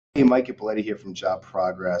Hey, Mike Ippoliti here from Job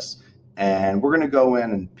Progress, and we're going to go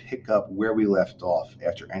in and pick up where we left off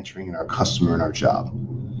after entering in our customer in our job.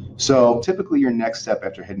 So typically your next step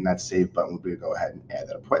after hitting that save button would be to go ahead and add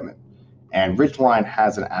that appointment. And Ridgeline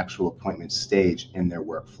has an actual appointment stage in their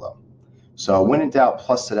workflow. So when in doubt,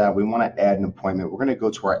 plus to that, we want to add an appointment. We're going to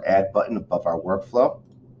go to our add button above our workflow,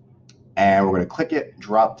 and we're going to click it,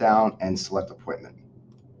 drop down, and select appointment.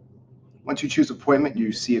 Once you choose appointment,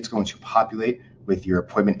 you see it's going to populate with your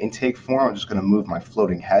appointment intake form. I'm just going to move my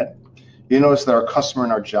floating head. You'll notice that our customer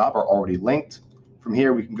and our job are already linked. From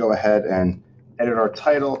here, we can go ahead and edit our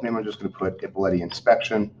title. Maybe I'm just going to put Ippoliti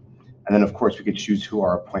Inspection. And then, of course, we could choose who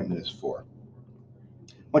our appointment is for.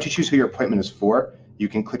 Once you choose who your appointment is for, you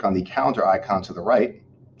can click on the calendar icon to the right,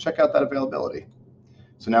 check out that availability.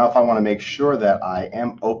 So now if I want to make sure that I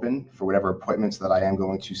am open for whatever appointments that I am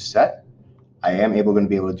going to set, I am going to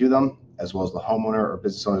be able to do them, as well as the homeowner or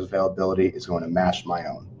business owner's availability is going to match my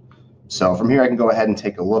own. So from here, I can go ahead and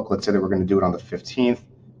take a look. Let's say that we're going to do it on the 15th,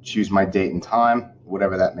 choose my date and time,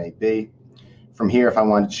 whatever that may be. From here, if I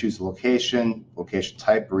wanted to choose the location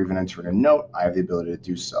type, or even enter in a note, I have the ability to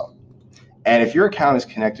do so. And if your account is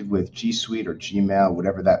connected with G Suite or Gmail,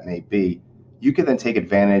 whatever that may be, you can then take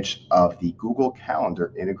advantage of the Google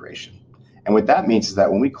Calendar integration. And what that means is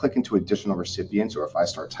that when we click into additional recipients, or if I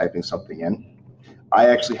start typing something in, I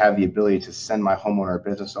actually have the ability to send my homeowner or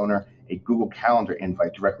business owner a Google Calendar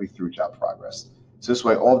invite directly through Job Progress. So this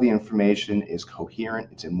way, all the information is coherent.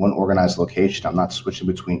 It's in one organized location. I'm not switching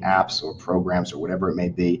between apps or programs or whatever it may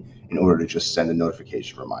be in order to just send a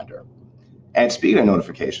notification reminder. And speaking of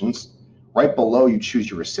notifications, right below you choose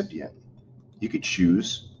your recipient, you could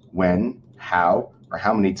choose when, how, or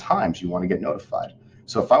how many times you want to get notified.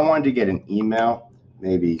 So if I wanted to get an email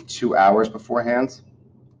maybe 2 hours beforehand,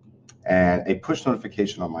 and a push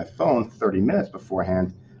notification on my phone 30 minutes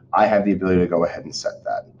beforehand, I have the ability to go ahead and set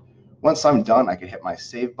that. Once I'm done, I can hit my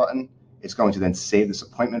save button. It's going to then save this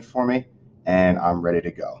appointment for me, and I'm ready to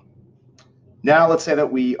go. Now, let's say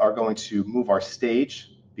that we are going to move our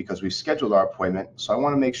stage because we've scheduled our appointment, so I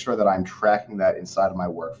want to make sure that I'm tracking that inside of my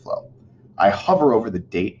workflow. I hover over the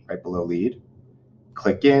date right below lead,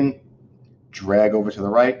 click in, drag over to the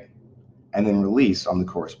right, and then release on the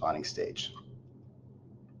corresponding stage.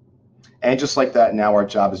 And just like that, now our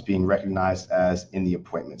job is being recognized as in the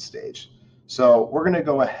appointment stage. So we're going to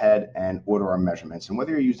go ahead and order our measurements. And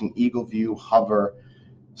whether you're using Eagle View, Hover,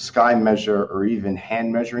 Sky Measure, or even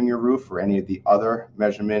hand measuring your roof, or any of the other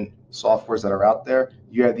measurement softwares that are out there,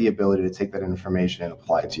 you have the ability to take that information and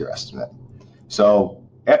apply it to your estimate. So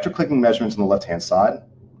after clicking measurements on the left-hand side,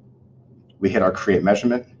 we hit our create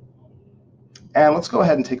measurement. And let's go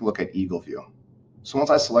ahead and take a look at Eagle View. So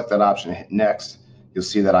once I select that option and hit next, you'll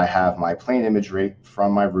see that I have my plane imagery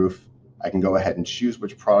from my roof. I can go ahead and choose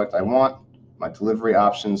which product I want, my delivery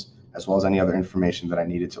options, as well as any other information that I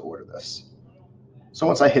needed to order this. So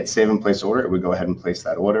once I hit save and place order, it would go ahead and place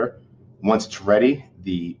that order. Once it's ready,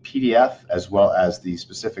 the PDF, as well as the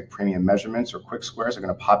specific premium measurements or quick squares, are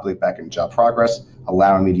going to populate back in Job Progress,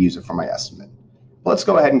 allowing me to use it for my estimate. But let's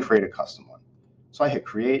go ahead and create a custom one. So I hit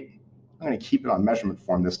create. I'm going to keep it on measurement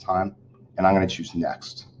form this time, and I'm going to choose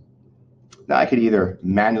next. Now I could either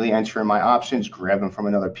manually enter in my options, grab them from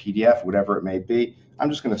another PDF, whatever it may be. I'm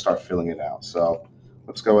just going to start filling it out. So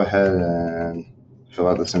let's go ahead and fill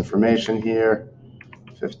out this information here.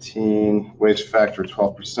 15, waste factor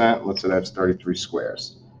 12%. Let's say that's 33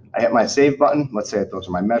 squares. I hit my save button. Let's say that those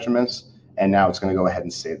are my measurements. And now it's going to go ahead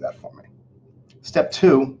and save that for me. Step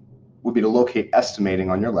 2 would be to locate estimating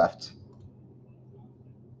on your left.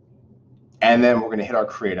 And then we're going to hit our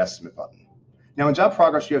create estimate button. Now in Job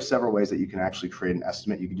Progress, you have several ways that you can actually create an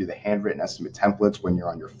estimate. You can do the handwritten estimate templates when you're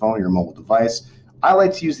on your phone or your mobile device. I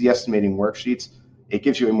like to use the estimating worksheets. It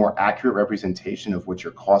gives you a more accurate representation of what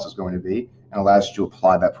your cost is going to be and allows you to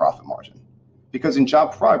apply that profit margin. Because in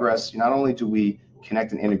Job Progress, not only do we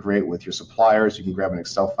connect and integrate with your suppliers, you can grab an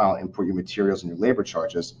Excel file, import your materials and your labor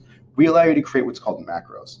charges, we allow you to create what's called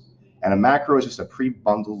macros. And a macro is just a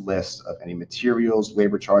pre-bundled list of any materials,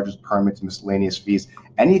 labor charges, permits, miscellaneous fees,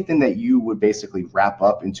 anything that you would basically wrap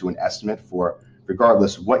up into an estimate for,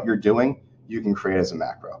 regardless of what you're doing, you can create as a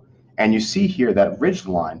macro. And you see here that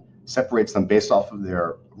Ridgeline separates them based off of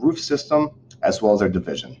their roof system as well as their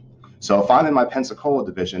division. So if I'm in my Pensacola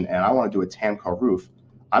division and I want to do a TAMCO roof,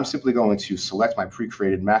 I'm simply going to select my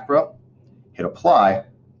pre-created macro, hit apply,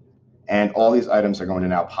 and all these items are going to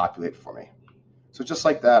now populate for me. So just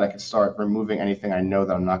like that, I can start removing anything I know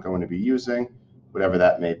that I'm not going to be using, whatever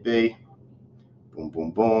that may be. Boom,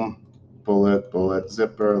 boom, boom. Bullet,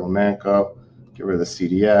 zipper, Lamanco. Get rid of the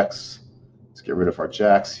CDX. Let's get rid of our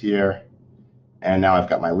jacks here. And now I've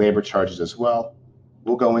got my labor charges as well.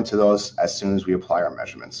 We'll go into those as soon as we apply our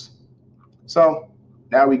measurements. So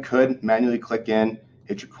now we could manually click in,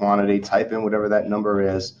 hit your quantity, type in whatever that number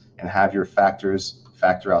is, and have your factors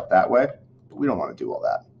factor out that way. But we don't want to do all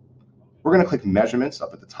that. We're going to click measurements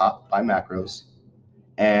up at the top by macros.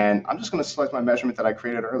 And I'm just going to select my measurement that I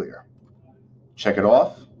created earlier. Check it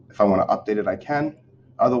off. If I want to update it, I can.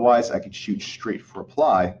 Otherwise, I could shoot straight for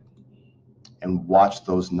apply and watch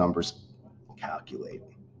those numbers calculate.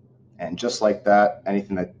 And just like that,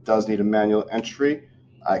 anything that does need a manual entry,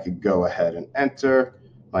 I could go ahead and enter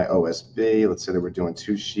my OSB. Let's say that we're doing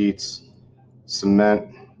 2 sheets.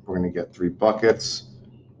 Cement, we're going to get 3 buckets.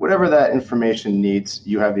 Whatever that information needs,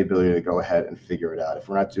 you have the ability to go ahead and figure it out. If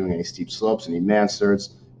we're not doing any steep slopes, any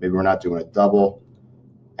mansards, maybe we're not doing a double,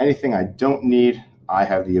 anything I don't need, I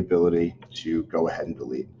have the ability to go ahead and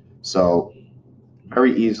delete. So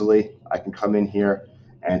very easily, I can come in here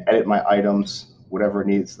and edit my items, whatever it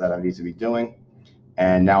needs that I need to be doing.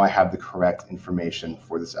 And now I have the correct information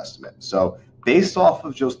for this estimate. So based off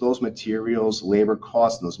of just those materials, labor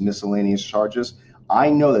costs, and those miscellaneous charges, I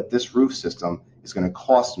know that this roof system is going to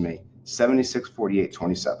cost me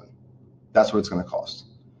 $76.48.27. That's what it's going to cost.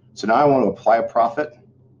 So now I want to apply a profit.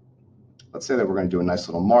 Let's say that we're going to do a nice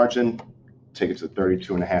little margin, take it to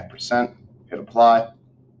 32.5%, hit apply,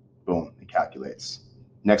 boom, it calculates.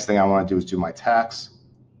 Next thing I want to do is do my tax.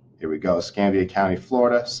 Here we go, Escambia County,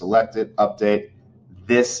 Florida, select it, update.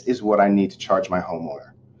 This is what I need to charge my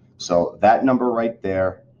homeowner. So that number right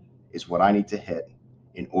there is what I need to hit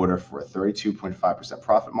in order for a 32.5%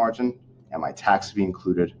 profit margin and my tax to be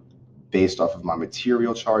included based off of my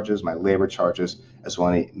material charges, my labor charges, as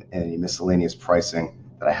well as any miscellaneous pricing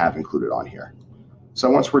that I have included on here. So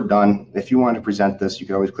once we're done, if you want to present this, you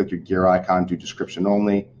can always click your gear icon, do description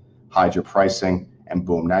only, hide your pricing, and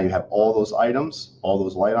boom, now you have all those items, all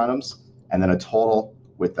those light items, and then a total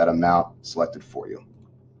with that amount selected for you.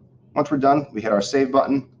 Once we're done, we hit our save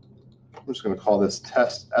button. I'm just going to call this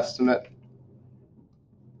test estimate.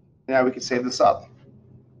 Now we can save this up.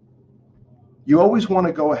 You always want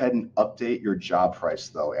to go ahead and update your job price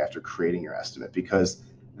though after creating your estimate, because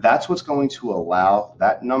that's what's going to allow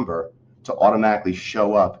that number to automatically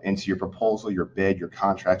show up into your proposal, your bid, your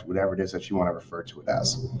contract, whatever it is that you want to refer to it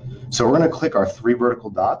as. So we're going to click our 3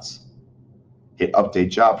 vertical dots, hit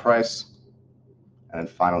update job price, and then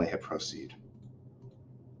finally hit proceed.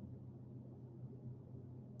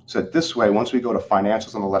 So this way, once we go to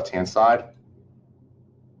financials on the left-hand side,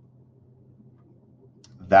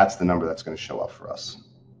 that's the number that's going to show up for us.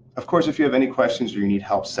 Of course, if you have any questions or you need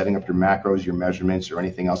help setting up your macros, your measurements, or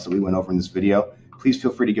anything else that we went over in this video, please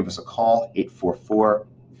feel free to give us a call,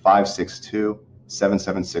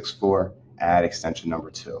 844-562-7764, add extension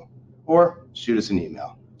number 2, or shoot us an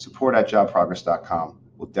email, support@jobprogress.com.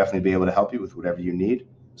 We'll definitely be able to help you with whatever you need,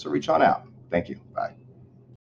 so reach on out. Thank you. Bye.